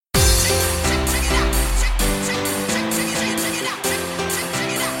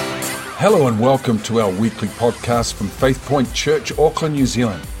Hello and welcome to our weekly podcast from Faith Point Church, Auckland, New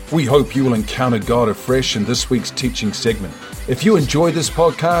Zealand. We hope you will encounter God afresh in this week's teaching segment. If you enjoy this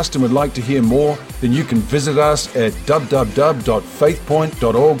podcast and would like to hear more, then you can visit us at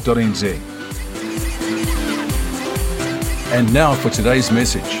www.faithpoint.org.nz. And now for today's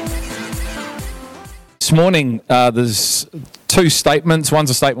message. This morning, there's two statements. One's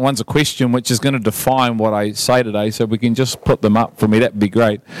a statement, one's a question, which is going to define what I say today. So if we can just put them up for me, that'd be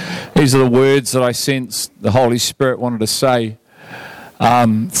great. These are the words that I sensed the Holy Spirit wanted to say.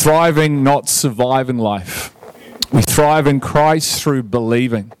 Thriving, not surviving life. We thrive in Christ through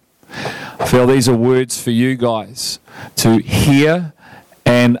believing. I feel these are words for you guys to hear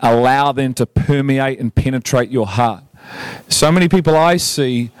and allow them to permeate and penetrate your heart. So many people I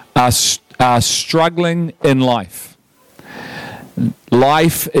see are struggling in life.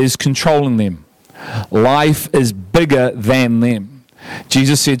 Life is controlling them. Life is bigger than them.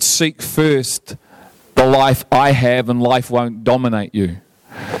 Jesus said, seek first the life I have and life won't dominate you.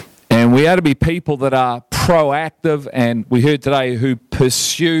 And we ought to be people that are proactive, and we heard today, who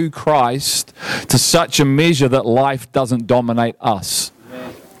pursue Christ to such a measure that life doesn't dominate us.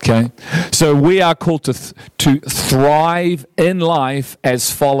 Okay, so we are called to thrive in life as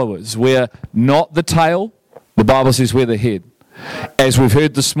followers. We're not the tail. The Bible says we're the head. As we've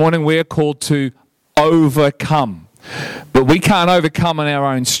heard this morning, we're called to overcome. But we can't overcome in our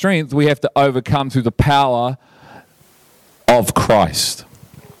own strength. We have to overcome through the power of Christ.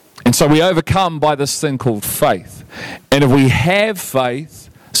 And so we overcome by this thing called faith. And if we have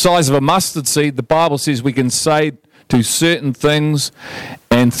faith, size of a mustard seed, the Bible says we can say to certain things,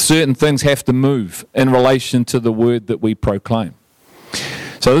 and certain things have to move in relation to the word that we proclaim.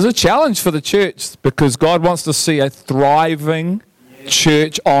 So there's a challenge for the church, because God wants to see a thriving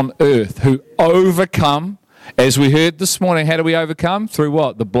church on earth who overcome. As we heard this morning, how do we overcome? Through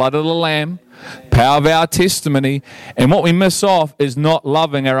what? The blood of the Lamb, power of our testimony, and what we miss off is not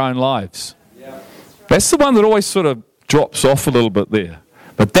loving our own lives. That's the one that always sort of drops off a little bit there.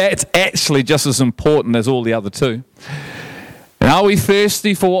 But that's actually just as important as all the other two. And are we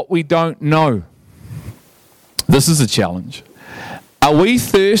thirsty for what we don't know? This is a challenge. Are we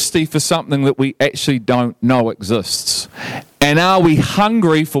thirsty for something that we actually don't know exists? And are we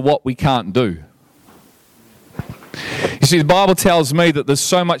hungry for what we can't do? You see, the Bible tells me that there's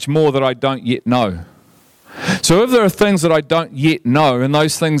so much more that I don't yet know. So if there are things that I don't yet know, and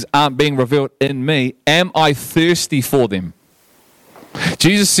those things aren't being revealed in me, am I thirsty for them?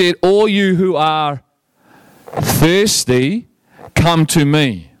 Jesus said, all you who are thirsty, come to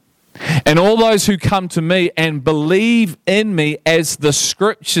me. And all those who come to me and believe in me, as the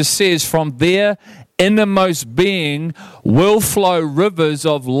scripture says, from their innermost being will flow rivers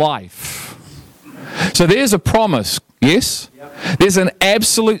of life. So there's a promise, yes? There's an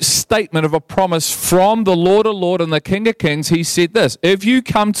absolute statement of a promise from the Lord of Lords and the King of Kings. He said this, if you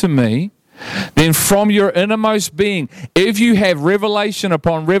come to me, then from your innermost being, if you have revelation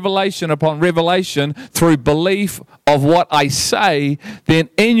upon revelation upon revelation through belief of what I say, then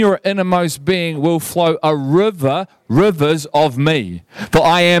in your innermost being will flow rivers of me. For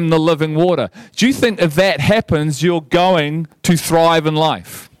I am the living water. Do you think if that happens, you're going to thrive in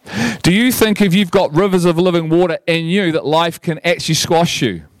life? Do you think if you've got rivers of living water in you that life can actually squash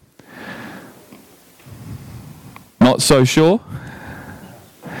you? Not so sure.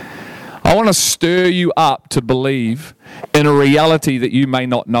 I want to stir you up to believe in a reality that you may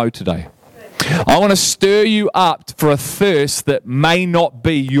not know today. I want to stir you up for a thirst that may not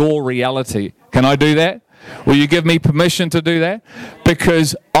be your reality. Can I do that? Will you give me permission to do that?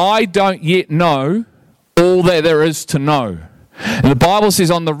 Because I don't yet know all that there is to know. And the Bible says,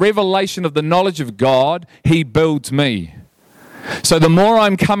 on the revelation of the knowledge of God, He builds me. So the more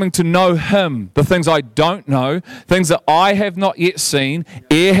I'm coming to know Him, the things I don't know, things that I have not yet seen,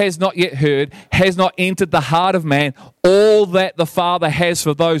 ear has not yet heard, has not entered the heart of man, all that the Father has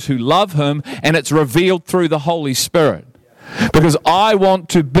for those who love Him, and it's revealed through the Holy Spirit. Because I want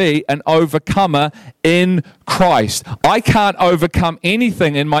to be an overcomer in Christ. I can't overcome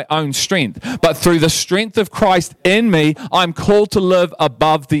anything in my own strength, but through the strength of Christ in me, I'm called to live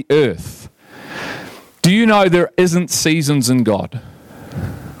above the earth. Do you know there isn't seasons in God?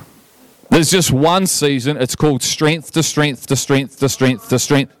 There's just one season. It's called strength to strength to strength to strength to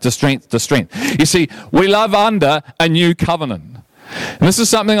strength to strength to strength. You see, we live under a new covenant. And this is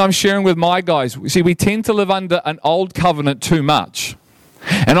something I'm sharing with my guys. You see, we tend to live under an old covenant too much.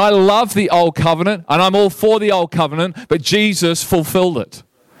 And I love the old covenant, and I'm all for the old covenant, but Jesus fulfilled it.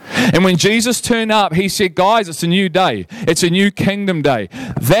 And when Jesus turned up, He said, guys, it's a new day. It's a new kingdom day.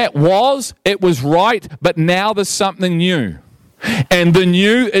 It was right, but now there's something new. and the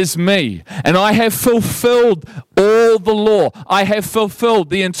new is me. And I have fulfilled all the law. I have fulfilled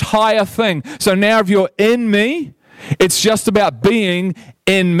the entire thing. So now if you're in me, it's just about being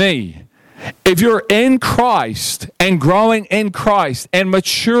in me. If you're in Christ and growing in Christ and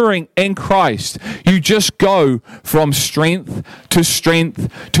maturing in Christ, you just go from strength to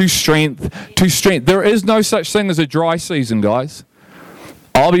strength to strength to strength. There is no such thing as a dry season, guys.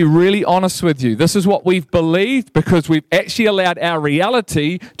 I'll be really honest with you. This is what we've believed because we've actually allowed our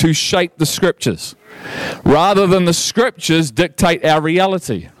reality to shape the Scriptures, rather than the Scriptures dictate our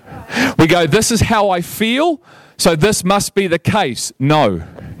reality. We go, this is how I feel, so this must be the case. No.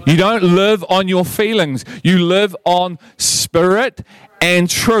 You don't live on your feelings. You live on spirit and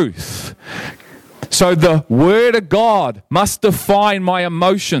truth. So the Word of God must define my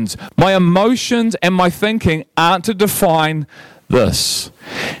emotions. My emotions and my thinking aren't to define this.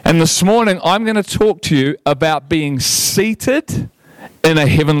 And this morning, I'm going to talk to you about being seated in a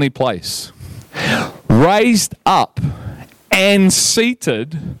heavenly place. Raised up and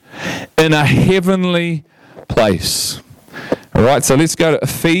seated in a heavenly place. All right, so let's go to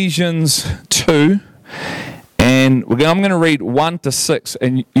Ephesians 2, and I'm going to read 1 to 6,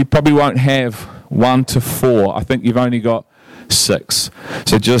 and you probably won't have 1 to 4. I think you've only got 6.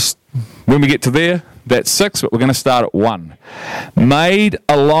 So just when we get to there, that's 6, but we're going to start at 1. Made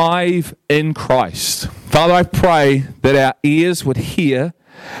alive in Christ. Father, I pray that our ears would hear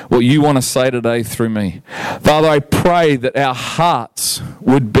what you want to say today through me. Father, I pray that our hearts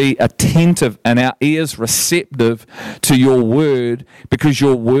would be attentive and our ears receptive to your word, because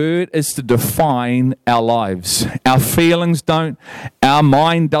your word is to define our lives. Our feelings don't, our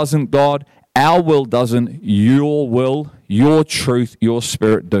mind doesn't, God. Our will doesn't, your will, your truth, your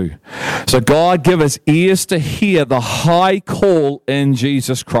spirit do. So God, give us ears to hear the high call in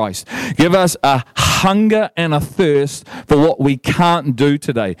Jesus Christ. Give us a hunger and a thirst for what we can't do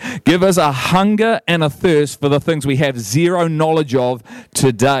today. Give us a hunger and a thirst for the things we have zero knowledge of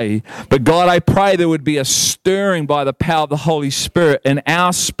today. But God, I pray there would be a stirring by the power of the Holy Spirit in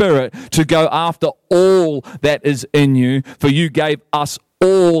our spirit to go after all that is in you, for you gave us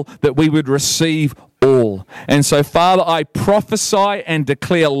all that we would receive all. And so, Father, I prophesy and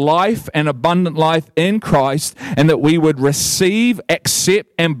declare life and abundant life in Christ, and that we would receive, accept,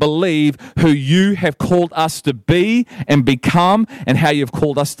 and believe who you have called us to be and become, and how you've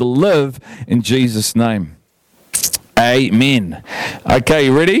called us to live, in Jesus' name. Amen. Okay,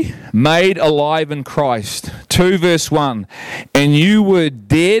 you ready? Made alive in Christ. 2 verse 1. And you were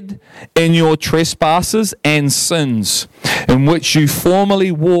dead in your trespasses and sins, in which you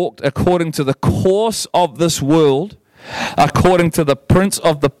formerly walked according to the course of this world, according to the prince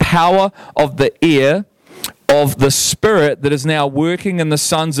of the power of the air, of the spirit that is now working in the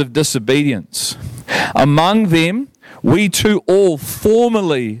sons of disobedience. Among them, we too all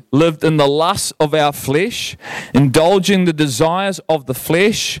formerly lived in the lusts of our flesh, indulging the desires of the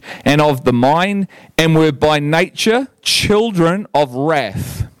flesh and of the mind, and were by nature children of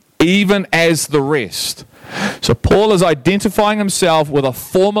wrath, even as the rest. So Paul is identifying himself with a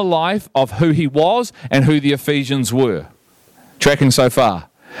former life of who he was and who the Ephesians were. Tracking so far?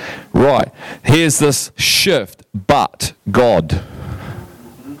 Right. Here's this shift. But God.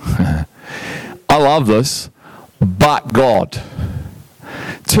 I love this. But God.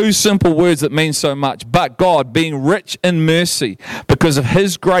 2 simple words that mean so much. But God, being rich in mercy, because of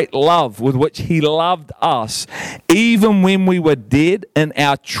his great love with which he loved us, even when we were dead in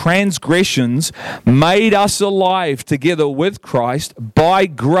our transgressions, made us alive together with Christ. By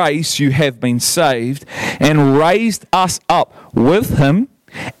grace you have been saved, and raised us up with him,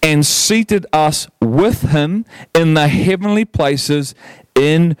 and seated us with him in the heavenly places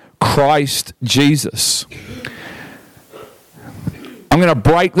in Christ Jesus. I'm going to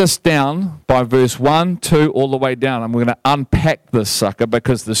break this down by verse 1, 2, all the way down. I'm going to unpack this sucker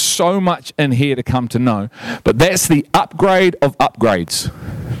because there's so much in here to come to know. But that's the upgrade of upgrades.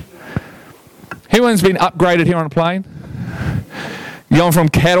 Anyone's been upgraded here on a plane? You going from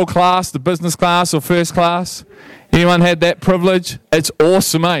cattle class to business class or first class? Anyone had that privilege? It's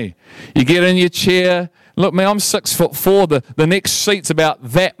awesome, eh? You get in your chair. Look, man, I'm 6'4". The next seat's about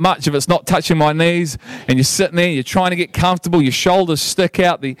that much if it's not touching my knees. And you're sitting there, you're trying to get comfortable. Your shoulders stick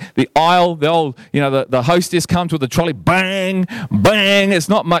out the aisle. The old, the hostess comes with a trolley. Bang, bang. It's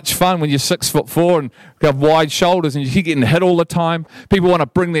not much fun when you're 6'4" and have wide shoulders and you keep getting hit all the time. People want to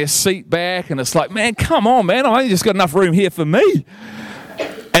bring their seat back, and it's like, man, come on, man. I only just got enough room here for me.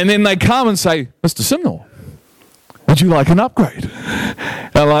 And then they come and say, Mr. Simnor, would you like an upgrade?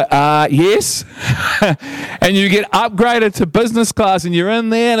 I'm like, yes. And you get upgraded to business class and you're in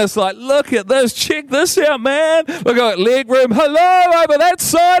there and it's like, look at this, check this out, man. Look at leg room. Hello, over that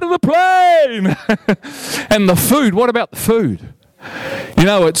side of the plane. And the food, what about the food? You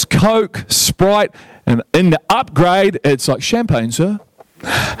know, it's Coke, Sprite, and in the upgrade, it's like champagne, sir.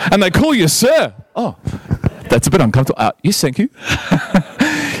 And they call you sir. Oh, that's a bit uncomfortable. Yes, thank you.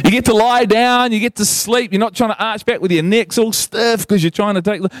 You get to lie down, you get to sleep. You're not trying to arch back with your necks all stiff because you're trying to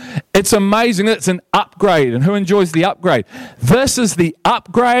take... It's amazing. It's an upgrade. And who enjoys the upgrade? This is the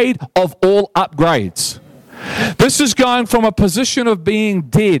upgrade of all upgrades. This is going from a position of being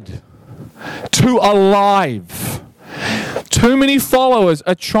dead to alive. Too many followers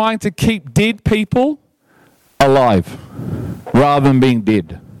are trying to keep dead people alive rather than being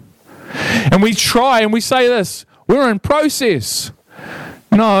dead. And we try and we say this, we're in process.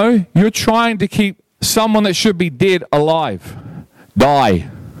 No, you're trying to keep someone that should be dead alive. Die.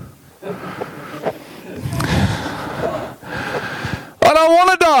 I don't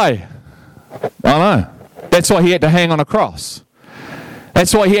want to die. I know. That's why he had to hang on a cross.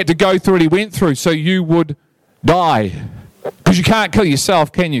 That's why he had to go through what he went through, so you would die. Because you can't kill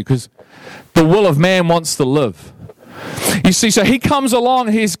yourself, can you? Because the will of man wants to live. You see, so he comes along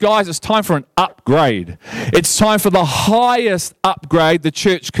and here's, guys, it's time for an upgrade. It's time for the highest upgrade the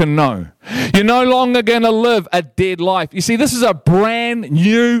church can know. You're no longer going to live a dead life. You see, this is a brand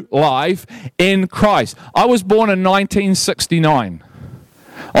new life in Christ. I was born in 1969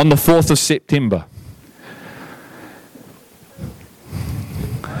 on the 4th of September.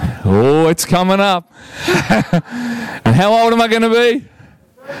 Oh, it's coming up. And how old am I going to be?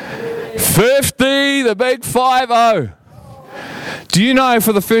 50, the big 50. Do you know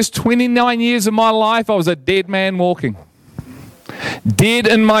for the first 29 years of my life, I was a dead man walking. Dead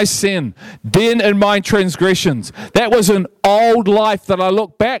in my sin, dead in my transgressions. That was an old life that I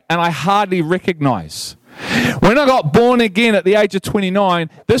look back and I hardly recognize. When I got born again at the age of 29,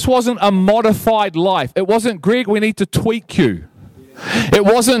 this wasn't a modified life. It wasn't, Greg, we need to tweak you. It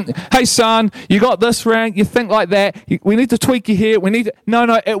wasn't, hey son, you got this rank, you think like that, we need to tweak you here,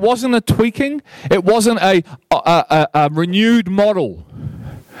 No, it wasn't a tweaking, it wasn't a renewed model.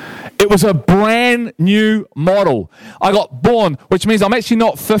 It was a brand new model. I got born, which means I'm actually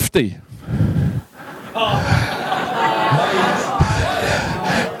not 50.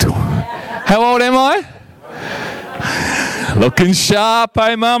 How old am I? Looking sharp,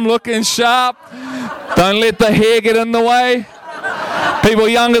 hey mum, looking sharp. Don't let the hair get in the way. People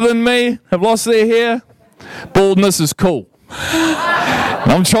younger than me have lost their hair. Baldness is cool.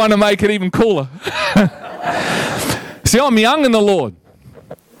 And I'm trying to make it even cooler. See, I'm young in the Lord.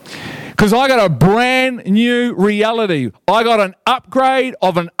 Because I got a brand new reality. I got an upgrade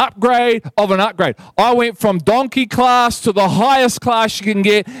of an upgrade of an upgrade. I went from donkey class to the highest class you can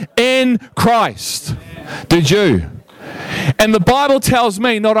get in Christ. Did you? And the Bible tells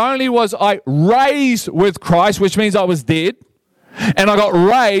me not only was I raised with Christ, which means I was dead, and I got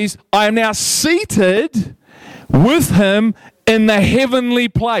raised, I am now seated with him in the heavenly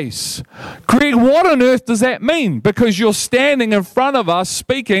place. Greg, what on earth does that mean? Because you're standing in front of us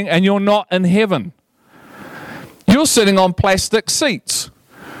speaking and you're not in heaven. You're sitting on plastic seats.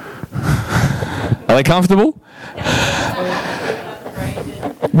 Are they comfortable?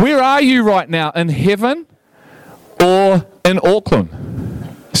 Where are you right now? In heaven or in Auckland?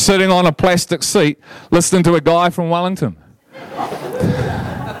 Sitting on a plastic seat listening to a guy from Wellington.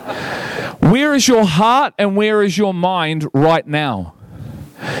 Where is your heart and where is your mind right now?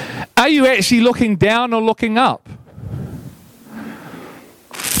 Are you actually looking down or looking up?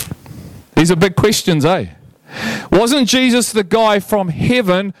 These are big questions, eh? Wasn't Jesus the guy from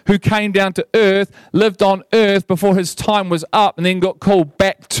heaven who came down to earth, lived on earth before his time was up, and then got called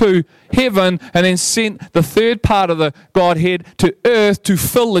back to heaven and then sent the third part of the Godhead to earth to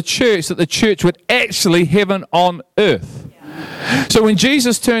fill the church, that the church would actually heaven on earth? So when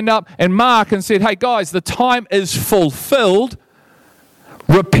Jesus turned up and Mark and said, hey guys, the time is fulfilled,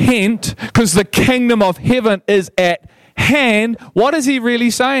 repent, because the kingdom of heaven is at hand, what is he really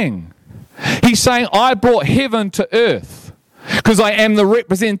saying? He's saying, I brought heaven to earth because I am the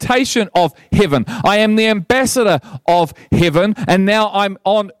representation of heaven. I am the ambassador of heaven, and now I'm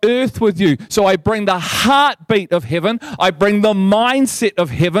on earth with you. So I bring the heartbeat of heaven, I bring the mindset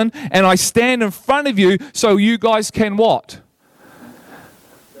of heaven, and I stand in front of you so you guys can what?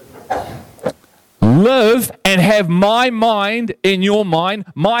 Live and have my mind in your mind,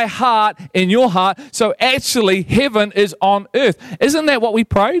 my heart in your heart. So actually heaven is on earth. Isn't that what we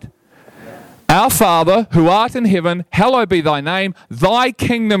prayed? Our Father, who art in heaven, hallowed be thy name. Thy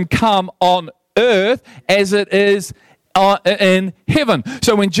kingdom come on earth as it is in heaven.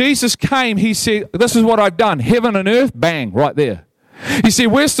 So when Jesus came, he said, this is what I've done. Heaven and earth, bang, right there. You see,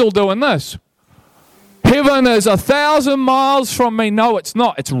 we're still doing this. Heaven is 1,000 miles from me. No, it's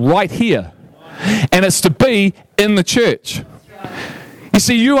not. It's right here. And it's to be in the church. You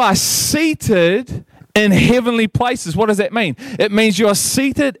see, you are seated in heavenly places. What does that mean? It means you are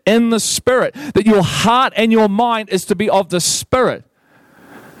seated in the Spirit, that your heart and your mind is to be of the Spirit,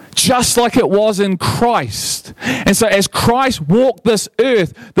 just like it was in Christ. And so as Christ walked this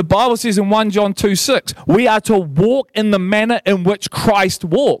earth, the Bible says in 1 John 2:6, we are to walk in the manner in which Christ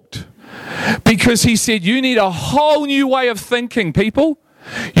walked. Because he said, you need a whole new way of thinking, people.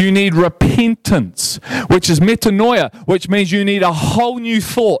 You need repentance, which is metanoia, which means you need a whole new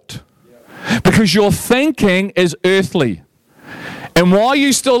thought. Because your thinking is earthly. And while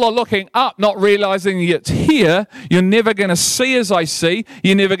you still are looking up, not realizing it's here, you're never going to see as I see.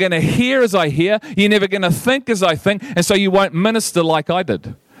 You're never going to hear as I hear. You're never going to think as I think. And so you won't minister like I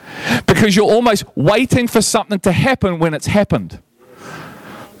did. Because you're almost waiting for something to happen when it's happened.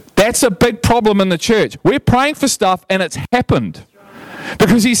 That's a big problem in the church. We're praying for stuff and it's happened.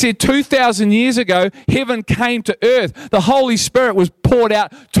 Because he said 2,000 years ago, heaven came to earth. The Holy Spirit was poured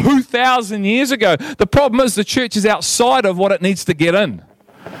out 2,000 years ago. The problem is the church is outside of what it needs to get in.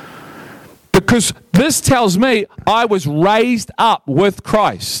 Because this tells me I was raised up with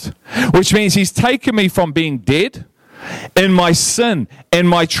Christ, which means he's taken me from being dead in my sin, in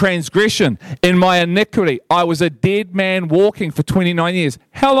my transgression, in my iniquity. I was a dead man walking for 29 years.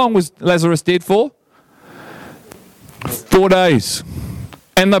 How long was Lazarus dead for? 4 days.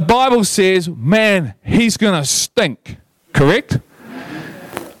 And the Bible says, man, he's going to stink. Correct?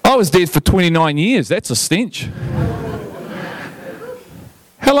 I was dead for 29 years. That's a stench.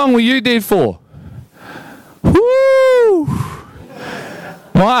 How long were you dead for? Woo!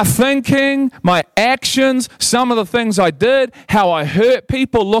 My thinking, my actions, some of the things I did, how I hurt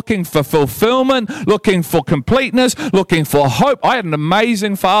people looking for fulfillment, looking for completeness, looking for hope. I had an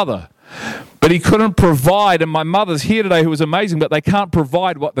amazing father. But he couldn't provide, and my mother's here today who was amazing, but they can't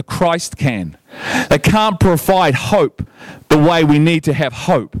provide what the Christ can. They can't provide hope the way we need to have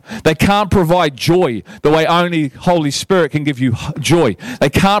hope. They can't provide joy the way only Holy Spirit can give you joy. They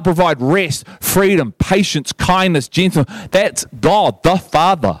can't provide rest, freedom, patience, kindness, gentleness. That's God, the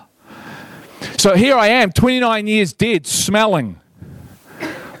Father. So here I am, 29 years dead, smelling,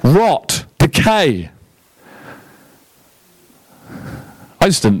 rot, decay. I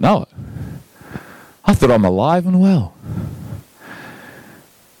just didn't know it. I thought I'm alive and well.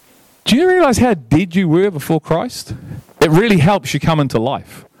 Do you realize how dead you were before Christ? It really helps you come into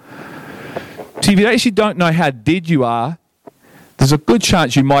life. See, if you actually don't know how dead you are, there's a good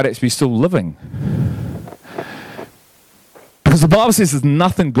chance you might actually be still living. Because the Bible says there's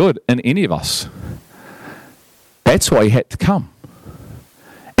nothing good in any of us. That's why he had to come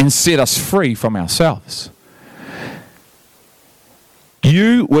and set us free from ourselves.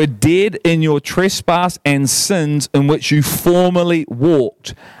 You were dead in your trespass and sins in which you formerly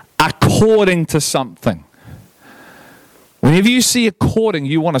walked according to something. Whenever you see according,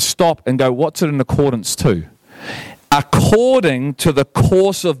 you want to stop and go, what's it in accordance to? According to the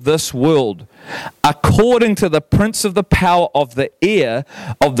course of this world, according to the prince of the power of the air,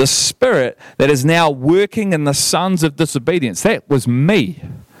 of the spirit that is now working in the sons of disobedience. That was me.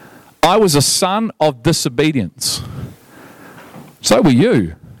 I was a son of disobedience. So were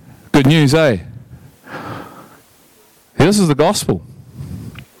you. Good news, eh? This is the gospel.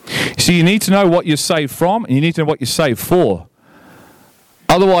 So you need to know what you're saved from, and you need to know what you're saved for.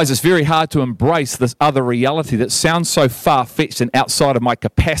 Otherwise, it's very hard to embrace this other reality that sounds so far-fetched and outside of my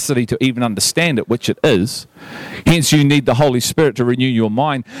capacity to even understand it, which it is. Hence, you need the Holy Spirit to renew your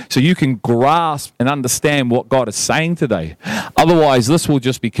mind so you can grasp and understand what God is saying today. Otherwise, this will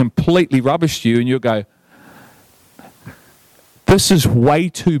just be completely rubbish to you, and you'll go, this is way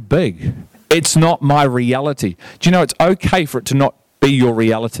too big. It's not my reality. Do you know it's okay for it to not be your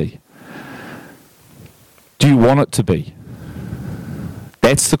reality? Do you want it to be?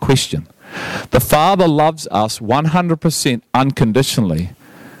 That's the question. The Father loves us 100% unconditionally.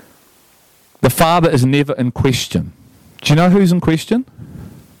 The Father is never in question. Do you know who's in question?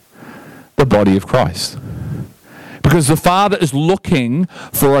 The body of Christ. Because the Father is looking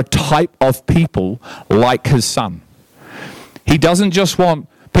for a type of people like his Son. He doesn't just want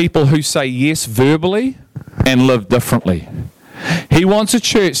people who say yes verbally and live differently. He wants a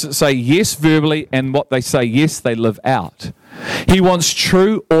church that say yes verbally and what they say yes, they live out. He wants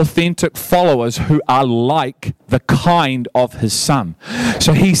true, authentic followers who are like the kind of his Son.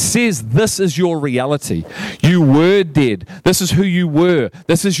 So he says, this is your reality. You were dead. This is who you were.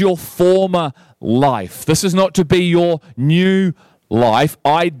 This is your former life. This is not to be your new life.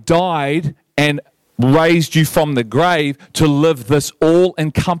 I died and raised you from the grave to live this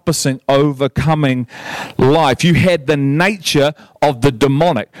all-encompassing, overcoming life. You had the nature of the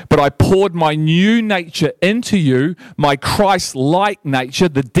demonic, but I poured my new nature into you, my Christ-like nature,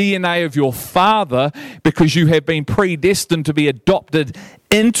 the DNA of your Father, because you have been predestined to be adopted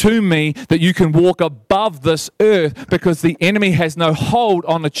into me, that you can walk above this earth, because the enemy has no hold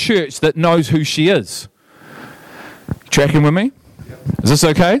on a church that knows who she is. Tracking with me? Is this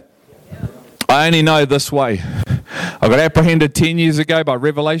okay? I only know this way. I got apprehended 10 years ago by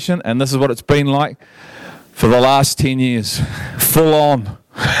Revelation, and this is what it's been like for the last 10 years. Full on.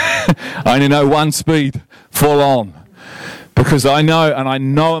 I only know one speed. Full on. Because I know, and I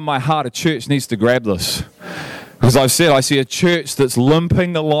know in my heart, a church needs to grab this. Because I've said, I see a church that's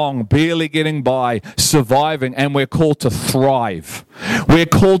limping along, barely getting by, surviving, and we're called to thrive. We're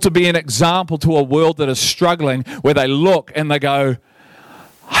called to be an example to a world that is struggling, where they look and they go,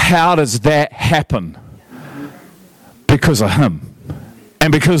 how does that happen? Because of him.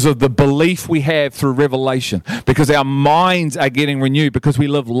 And because of the belief we have through revelation. Because our minds are getting renewed. Because we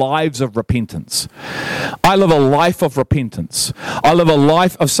live lives of repentance. I live a life of repentance. I live a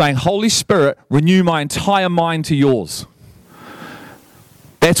life of saying, Holy Spirit, renew my entire mind to yours.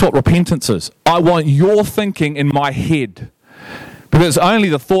 That's what repentance is. I want your thinking in my head. Because it's only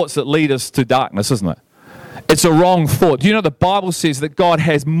the thoughts that lead us to darkness, isn't it? It's a wrong thought. Do you know the Bible says that God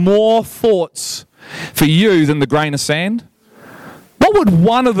has more thoughts for you than the grain of sand? What would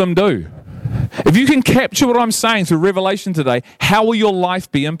one of them do? If you can capture what I'm saying through Revelation today, how will your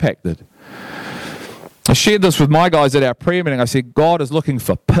life be impacted? I shared this with my guys at our prayer meeting. I said, God is looking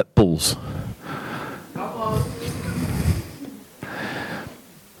for pit bulls.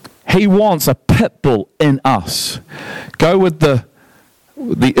 He wants a pit bull in us. Go with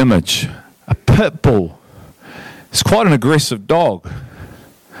the image. A pit bull. It's quite an aggressive dog.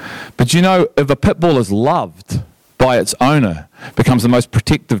 But you know, if a pit bull is loved by its owner, it becomes the most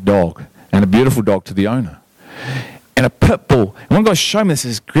protective dog and a beautiful dog to the owner. And a pit bull, and one guy showed me this,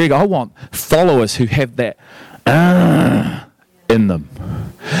 says, Greg, I want followers who have that in them.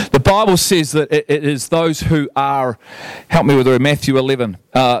 The Bible says that it is those who are, help me with it, Matthew 11,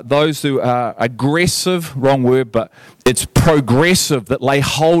 those who are aggressive, wrong word, but it's progressive, that lay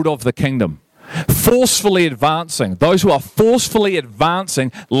hold of the kingdom. Forcefully advancing. Those who are forcefully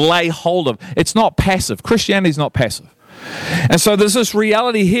advancing lay hold of. It's not passive. Christianity is not passive. And so there's this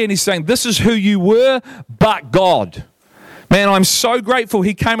reality here, and he's saying, this is who you were, but God. Man, I'm so grateful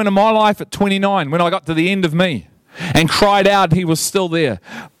he came into my life at 29 when I got to the end of me and cried out, he was still there.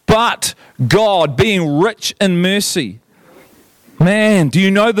 But God, being rich in mercy. Man, do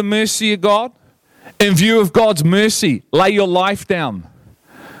you know the mercy of God? In view of God's mercy, lay your life down.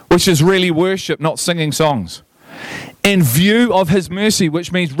 Which is really worship, not singing songs. In view of his mercy, which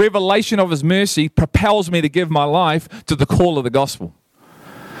means revelation of his mercy propels me to give my life to the call of the gospel.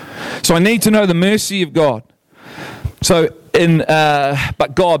 So I need to know the mercy of God. So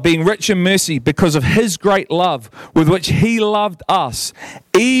but God, being rich in mercy because of his great love with which he loved us,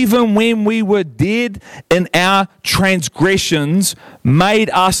 even when we were dead in our transgressions, made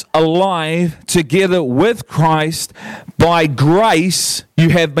us alive together with Christ. By grace you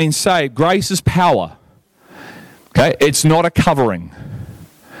have been saved. Grace is power. Okay, it's not a covering.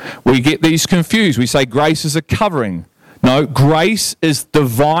 We get these confused. We say grace is a covering. No, grace is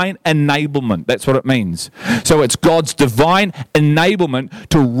divine enablement. That's what it means. So it's God's divine enablement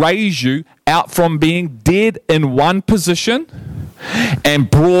to raise you out from being dead in one position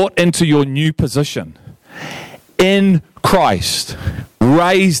and brought into your new position. In Christ,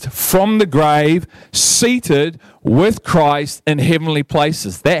 raised from the grave, seated with Christ in heavenly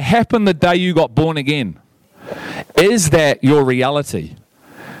places. That happened the day you got born again. Is that your reality?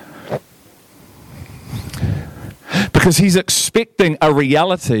 Because he's expecting a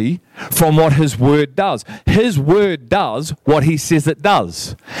reality from what his word does. His word does what he says it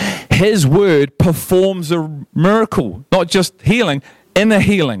does. His word performs a miracle, not just healing, in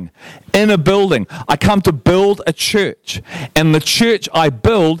a building. I come to build a church, and the church I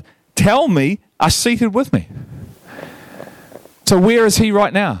build, tell me, are seated with me. So where is he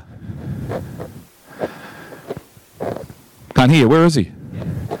right now? Can't hear. Where is he?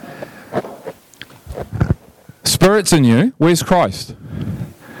 Spirit's in you. Where's Christ?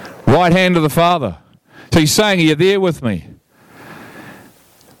 Right hand of the Father. So he's saying, are you there with me?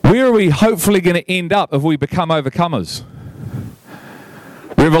 Where are we hopefully going to end up if we become overcomers?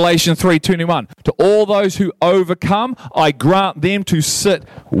 Revelation 3:21. To all those who overcome, I grant them to sit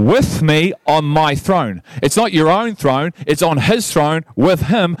with me on my throne. It's not your own throne. It's on his throne with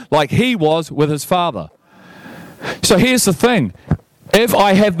him like he was with his Father. So here's the thing. If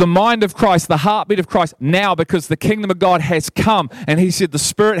I have the mind of Christ, the heartbeat of Christ now, because the kingdom of God has come and he said the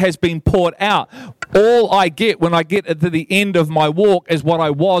Spirit has been poured out, all I get when I get to the end of my walk is what I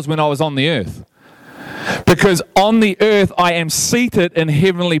was when I was on the earth. Because on the earth I am seated in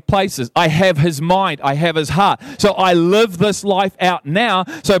heavenly places. I have his mind. I have his heart. So I live this life out now.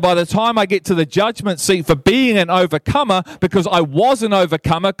 So by the time I get to the judgment seat for being an overcomer, because I was an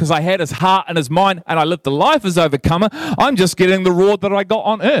overcomer, because I had his heart and his mind and I lived the life as overcomer, I'm just getting the reward that I got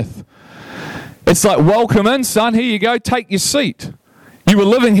on earth. It's like, welcome in, son. Here you go. Take your seat. You were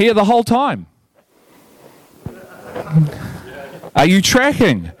living here the whole time. Are you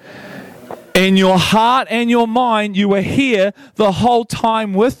tracking? In your heart and your mind, you were here the whole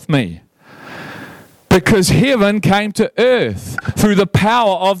time with me. Because heaven came to earth through the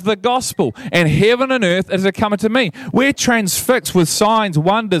power of the gospel. And heaven and earth is coming to me. We're transfixed with signs,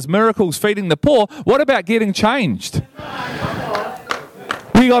 wonders, miracles, feeding the poor. What about getting changed?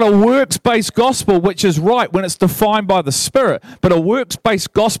 We got a works-based gospel, which is right when it's defined by the Spirit. But a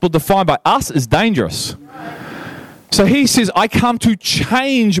works-based gospel defined by us is dangerous. So he says, I come to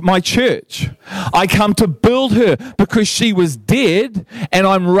change my church. I come to build her because she was dead and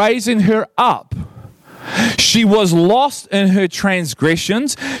I'm raising her up. She was lost in her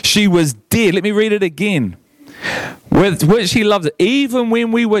transgressions. She was dead. Let me read it again. With which he loved it. Even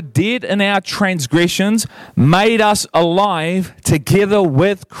when we were dead in our transgressions, made us alive together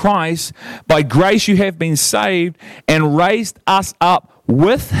with Christ. By grace you have been saved and raised us up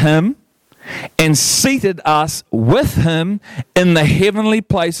with him and seated us with him in the heavenly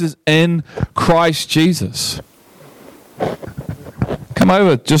places in Christ Jesus. Come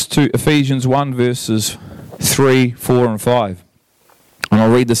over just to Ephesians 1 verses 3, 4 and 5. And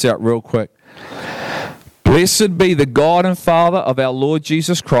I'll read this out real quick. Blessed be the God and Father of our Lord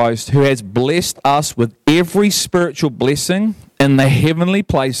Jesus Christ, who has blessed us with every spiritual blessing in the heavenly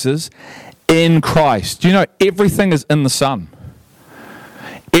places in Christ. Do you know everything is in the Son?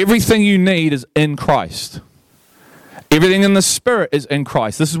 Everything you need is in Christ. Everything in the Spirit is in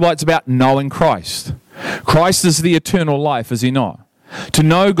Christ. This is why it's about knowing Christ. Christ is the eternal life, is he not? To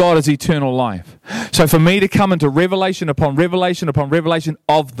know God is eternal life. So for me to come into revelation upon revelation upon revelation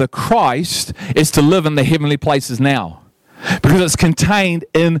of the Christ is to live in the heavenly places now. Because it's contained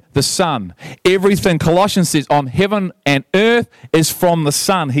in the Son. Everything, Colossians says, on heaven and earth is from the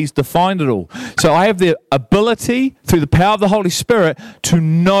Son. He's defined it all. So I have the ability, through the power of the Holy Spirit, to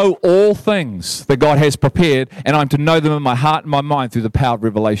know all things that God has prepared, and I'm to know them in my heart and my mind through the power of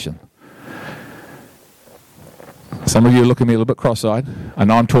revelation. Some of you are looking at me a little bit cross-eyed. I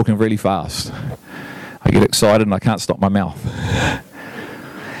know I'm talking really fast. I get excited and I can't stop my mouth.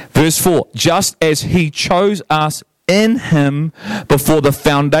 Verse 4, just as he chose us in him before the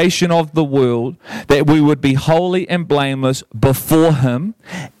foundation of the world, that we would be holy and blameless before him.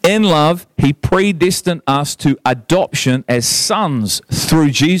 In love, he predestined us to adoption as sons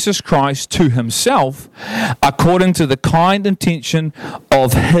through Jesus Christ to himself, according to the kind intention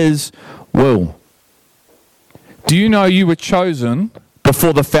of his will. Do you know you were chosen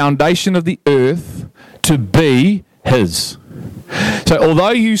before the foundation of the earth to be his? So although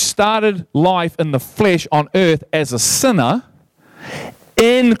you started life in the flesh on earth as a sinner,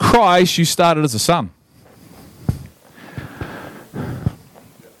 in Christ you started as a son.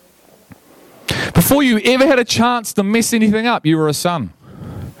 Before you ever had a chance to mess anything up, you were a son.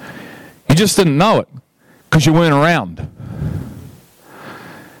 You just didn't know it because you weren't around.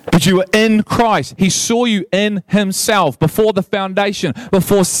 But you were in Christ. He saw you in himself before the foundation.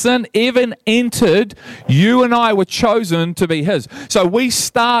 Before sin even entered, you and I were chosen to be his. So we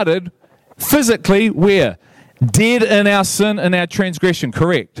started physically where? Dead in our sin and our transgression,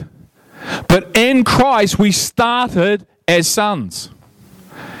 correct? But in Christ we started as sons.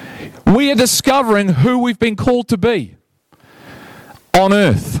 We are discovering who we've been called to be on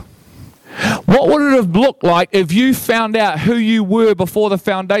earth. What would it have looked like if you found out who you were before the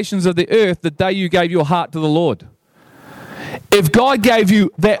foundations of the earth the day you gave your heart to the Lord? If God gave you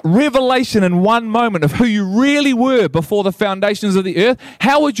that revelation in one moment of who you really were before the foundations of the earth,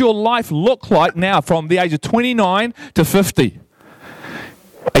 how would your life look like now from the age of 29 to 50?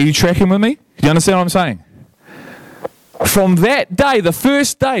 Are you tracking with me? Do you understand what I'm saying? From that day, the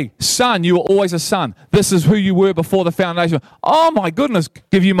first day, son, you were always a son. This is who you were before the foundation. Oh my goodness,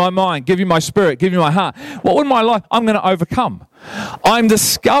 give you my mind, give you my spirit, give you my heart. What would my life? I'm going to overcome. I'm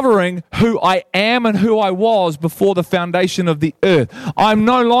discovering who I am and who I was before the foundation of the earth. I'm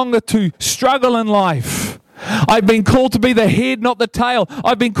no longer to struggle in life. I've been called to be the head, not the tail.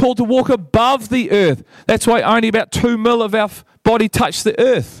 I've been called to walk above the earth. That's why only about 2 mil of our body touch the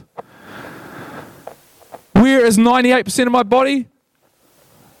earth. Where is 98% of my body?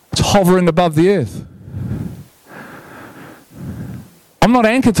 It's hovering above the earth. I'm not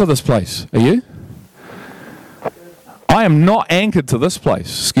anchored to this place. Are you? I am not anchored to this place.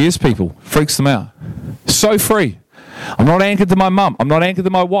 Scares people. Freaks them out. So free. I'm not anchored to my mum. I'm not anchored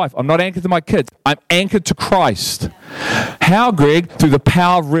to my wife. I'm not anchored to my kids. I'm anchored to Christ. How, Greg? Through the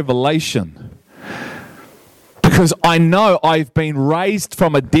power of revelation. Because I know I've been raised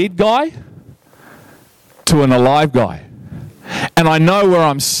from a dead guy to an alive guy. And I know where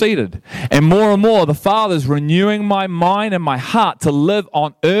I'm seated. And more, the Father's renewing my mind and my heart to live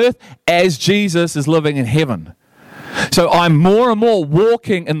on earth as Jesus is living in heaven. So I'm more and more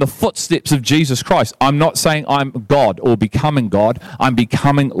walking in the footsteps of Jesus Christ. I'm not saying I'm God or becoming God. I'm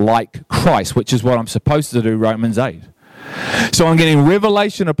becoming like Christ, which is what I'm supposed to do, Romans 8. So I'm getting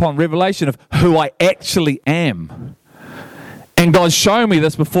revelation upon revelation of who I actually am. And God showed me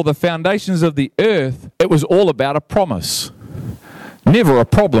this before the foundations of the earth. It was all about a promise. Never a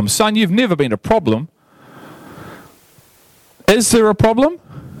problem. Son, you've never been a problem. Is there a problem?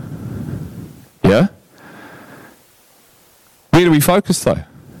 Yeah. Where do we focus though?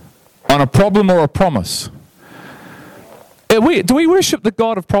 On a problem or a promise? Do we worship the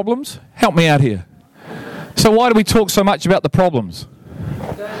God of problems? Help me out here. So why do we talk so much about the problems?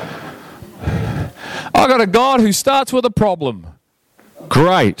 I got a God who starts with a problem.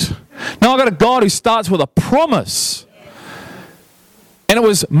 Great. Now I got a God who starts with a promise. And it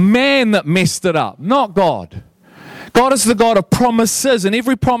was man that messed it up, not God. God is the God of promises, and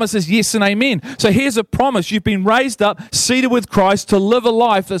every promise is yes and amen. So here's a promise. You've been raised up, seated with Christ, to live a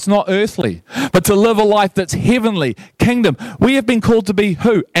life that's not earthly, but to live a life that's heavenly, kingdom. We have been called to be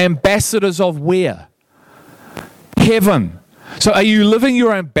who? Ambassadors of where? Heaven. So are you living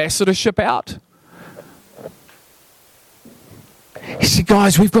your ambassadorship out? You see,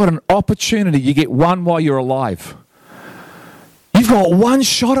 guys, we've got an opportunity. You get one while you're alive. You've got one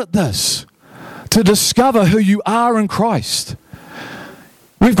shot at this to discover who you are in Christ.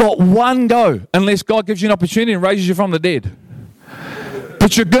 We've got one go, unless God gives you an opportunity and raises you from the dead.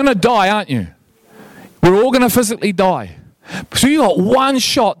 But you're going to die, aren't you? We're all going to physically die. So you've got one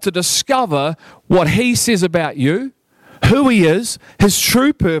shot to discover what He says about you, who He is, His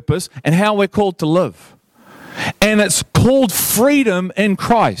true purpose, and how we're called to live. And it's called freedom in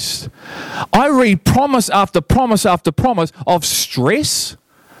Christ. I read promise after promise after promise of stress,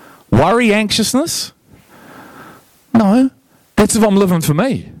 worry, anxiousness. No, that's if I'm living for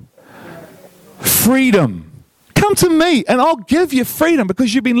me. Freedom. Come to me and I'll give you freedom,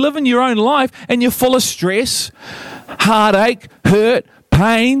 because you've been living your own life and you're full of stress, heartache, hurt,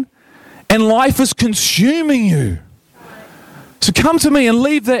 pain, and life is consuming you. So come to me and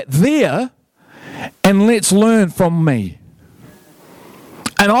leave that there, and let's learn from me.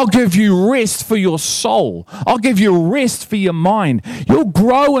 And I'll give you rest for your soul. I'll give you rest for your mind. You'll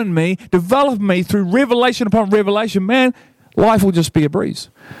grow in me, develop me through revelation upon revelation. Man, life will just be a breeze.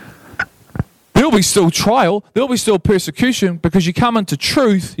 There'll be still trial. There'll be still persecution, because you come into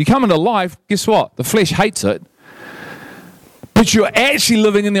truth, you come into life, guess what? The flesh hates it. But you're actually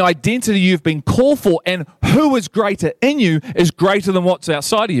living in the identity you've been called for, and who is greater in you is greater than what's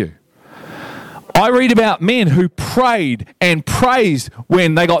outside of you. I read about men who prayed and praised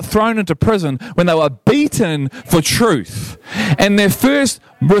when they got thrown into prison, when they were beaten for truth. And their first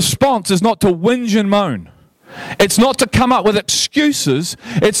response is not to whinge and moan. It's not to come up with excuses.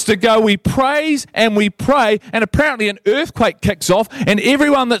 It's to go, we praise and we pray, and apparently an earthquake kicks off, and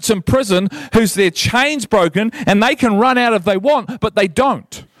everyone that's in prison, who's their chains broken, and they can run out if they want, but they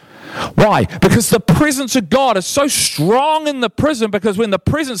don't. Why? Because the presence of God is so strong in the prison, because when the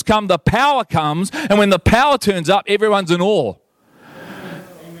presence comes, the power comes, and when the power turns up, everyone's in awe.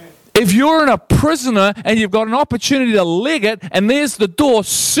 If you're in a prisoner and you've got an opportunity to leg it, and there's the door,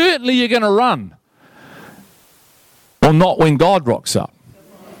 certainly you're going to run. Well, not when God rocks up.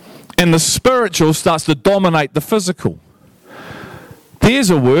 And the spiritual starts to dominate the physical.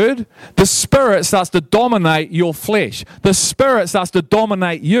 There's a word. The Spirit starts to dominate your flesh. The Spirit starts to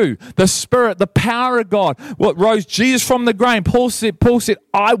dominate you. The Spirit, the power of God, what rose Jesus from the grave. Paul said,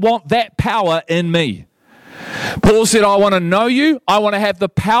 I want that power in me. Paul said, I want to know you. I want to have the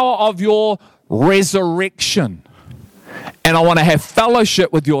power of your resurrection. and I want to have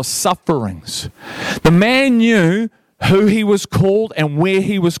fellowship with your sufferings. The man knew who he was called and where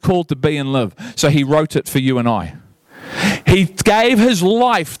he was called to be and live. So he wrote it for you and I. He gave his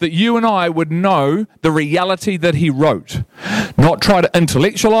life that you and I would know the reality that he wrote. Not try to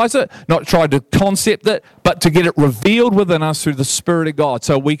intellectualize it, not try to concept it, but to get it revealed within us through the Spirit of God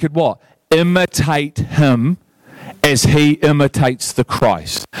so we could what? Imitate him as he imitates the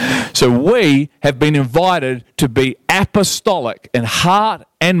Christ. So we have been invited to be apostolic in heart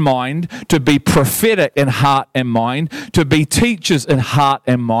and mind, to be prophetic in heart and mind, to be teachers in heart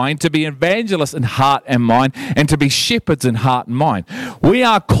and mind, to be evangelists in heart and mind, and to be shepherds in heart and mind. We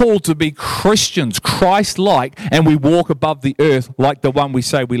are called to be Christians, Christ-like, and we walk above the earth like the one we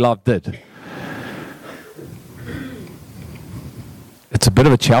say we love did. It's a bit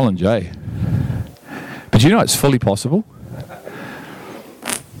of a challenge, eh? But you know it's fully possible.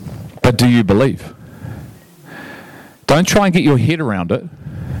 But do you believe? Don't try and get your head around it.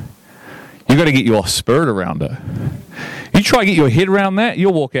 You've got to get your spirit around it. You try and get your head around that,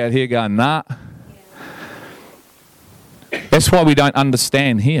 you'll walk out here going, nah. That's why we don't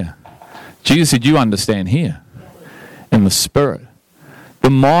understand here. Jesus said, you understand here. In the spirit. The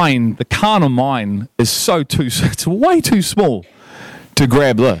mind, the carnal mind is it's way too small to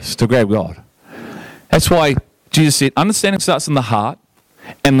grab this, to grab God. That's why Jesus said, understanding starts in the heart,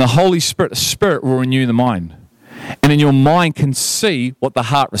 and the Holy Spirit, the Spirit will renew the mind. And then your mind can see what the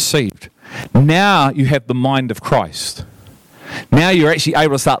heart received. Now you have the mind of Christ. Now you're actually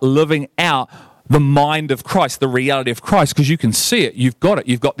able to start living out the mind of Christ, the reality of Christ, because you can see it, you've got it,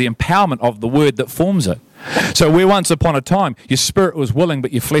 you've got the empowerment of the word that forms it. So where once upon a time, your spirit was willing,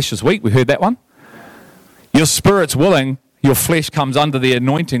 but your flesh is weak. We heard that one? Your spirit's willing, your flesh comes under the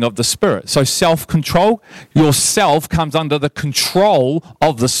anointing of the Spirit. So self-control, yourself comes under the control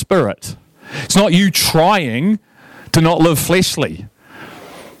of the Spirit. It's not you trying to not live fleshly.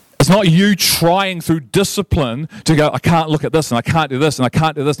 It's not you trying through discipline to go, I can't look at this and I can't do this and I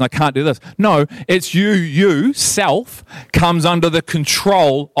can't do this and I can't do this. No, it's you, self, comes under the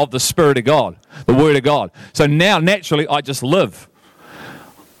control of the Spirit of God, the Word of God. So now, naturally, I just live.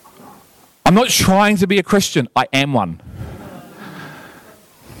 I'm not trying to be a Christian. I am one.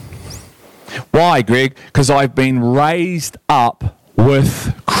 Why, Greg? Because I've been raised up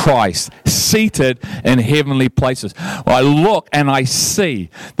with Christ, seated in heavenly places. I look and I see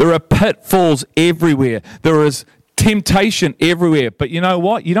there are pitfalls everywhere. There is temptation everywhere. But you know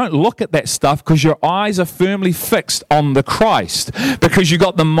what? You don't look at that stuff because your eyes are firmly fixed on the Christ, because you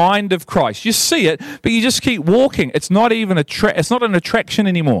got the mind of Christ. You see it, but you just keep walking. It's not even it's not an attraction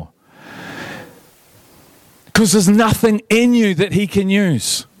anymore, because there's nothing in you that he can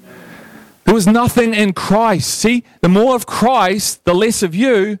use. There was nothing in Christ. See, the more of Christ, the less of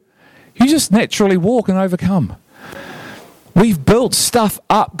you. You just naturally walk and overcome. We've built stuff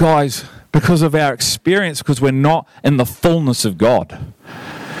up, guys, because of our experience, because we're not in the fullness of God.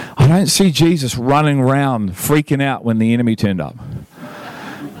 I don't see Jesus running around freaking out when the enemy turned up.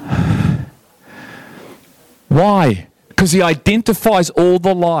 Why? Because he identifies all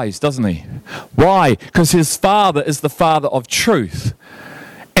the lies, doesn't he? Why? Because his Father is the Father of truth.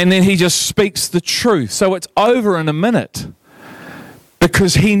 And then he just speaks the truth. So it's over in a minute,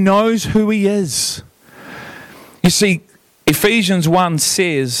 because he knows who he is. You see, Ephesians 1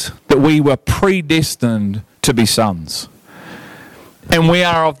 says that we were predestined to be sons. And we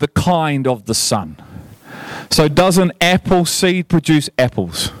are of the kind of the Son. So does an apple seed produce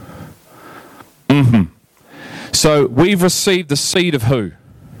apples? So we've received the seed of who?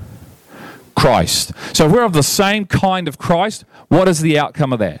 Christ. So if we're of the same kind of Christ, what is the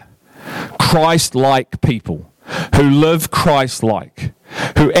outcome of that? Christ-like people who live Christ-like,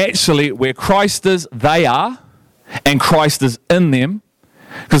 who actually, where Christ is, they are, and Christ is in them,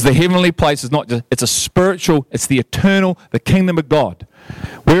 because the heavenly place is not just, it's a spiritual, it's the eternal, the kingdom of God.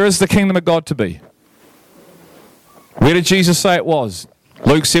 Where is the kingdom of God to be? Where did Jesus say it was?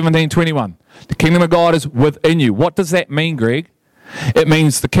 Luke 17:21. The kingdom of God is within you. What does that mean, Greg? It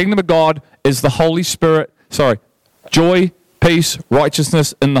means the kingdom of God is the Holy Spirit, joy, peace,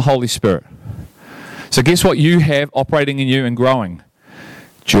 righteousness in the Holy Spirit. So guess what you have operating in you and growing?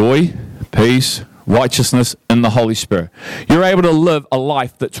 Joy, peace, righteousness in the Holy Spirit. You're able to live a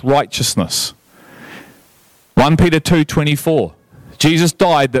life that's righteousness. 1 Peter 2:24. Jesus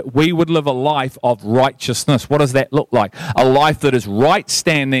died that we would live a life of righteousness. What does that look like? A life that is right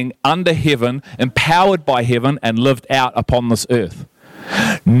standing under heaven, empowered by heaven, and lived out upon this earth.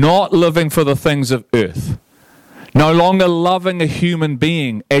 Not living for the things of earth. No longer loving a human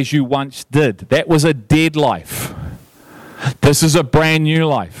being as you once did. That was a dead life. This is a brand new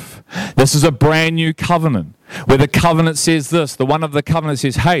life. This is a brand new covenant. Where the covenant says this, the one of the covenant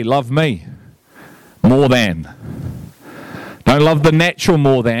says, hey, love me more than. Don't love the natural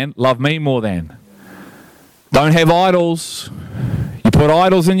more than, love me more than. Don't have idols. You put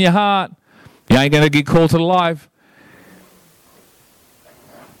idols in your heart, you ain't going to get called to life.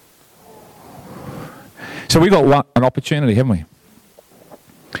 So we got an opportunity, haven't we?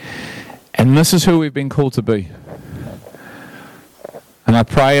 And this is who we've been called to be. And I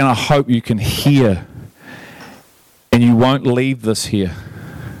pray and I hope you can hear and you won't leave this here,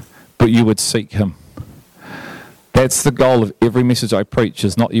 but you would seek him. That's the goal of every message I preach,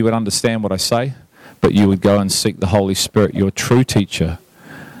 is not you would understand what I say, but you would go and seek the Holy Spirit, your true teacher,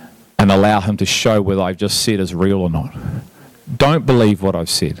 and allow him to show whether I've just said is real or not. Don't believe what I've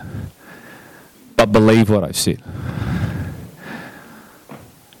said, but believe what I've said.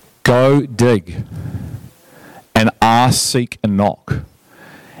 Go dig and ask, seek, and knock.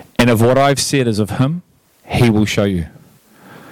 And if what I've said is of him, he will show you.